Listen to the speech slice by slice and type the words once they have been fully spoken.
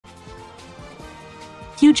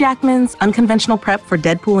Hugh Jackman's unconventional prep for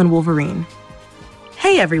Deadpool and Wolverine.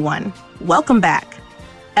 Hey everyone, welcome back.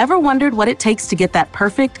 Ever wondered what it takes to get that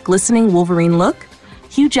perfect, glistening Wolverine look?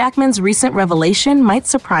 Hugh Jackman's recent revelation might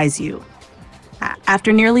surprise you.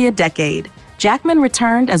 After nearly a decade, Jackman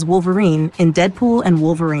returned as Wolverine in Deadpool and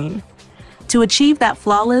Wolverine. To achieve that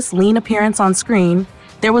flawless, lean appearance on screen,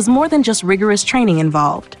 there was more than just rigorous training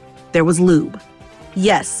involved. There was lube.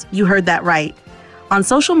 Yes, you heard that right. On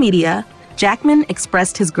social media, Jackman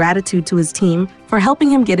expressed his gratitude to his team for helping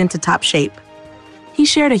him get into top shape. He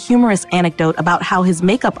shared a humorous anecdote about how his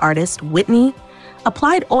makeup artist, Whitney,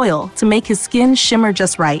 applied oil to make his skin shimmer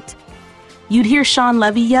just right. You'd hear Sean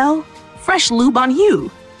Levy yell, "Fresh lube on Hugh!"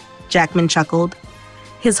 Jackman chuckled.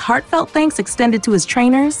 His heartfelt thanks extended to his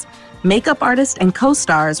trainers, makeup artist and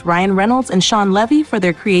co-stars Ryan Reynolds and Sean Levy for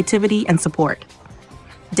their creativity and support.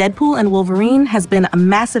 Deadpool and Wolverine has been a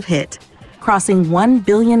massive hit, crossing $1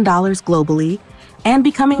 billion globally and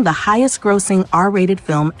becoming the highest-grossing R-rated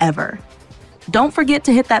film ever. Don't forget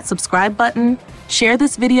to hit that subscribe button, share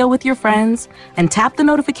this video with your friends, and tap the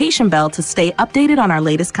notification bell to stay updated on our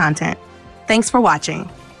latest content. Thanks for watching.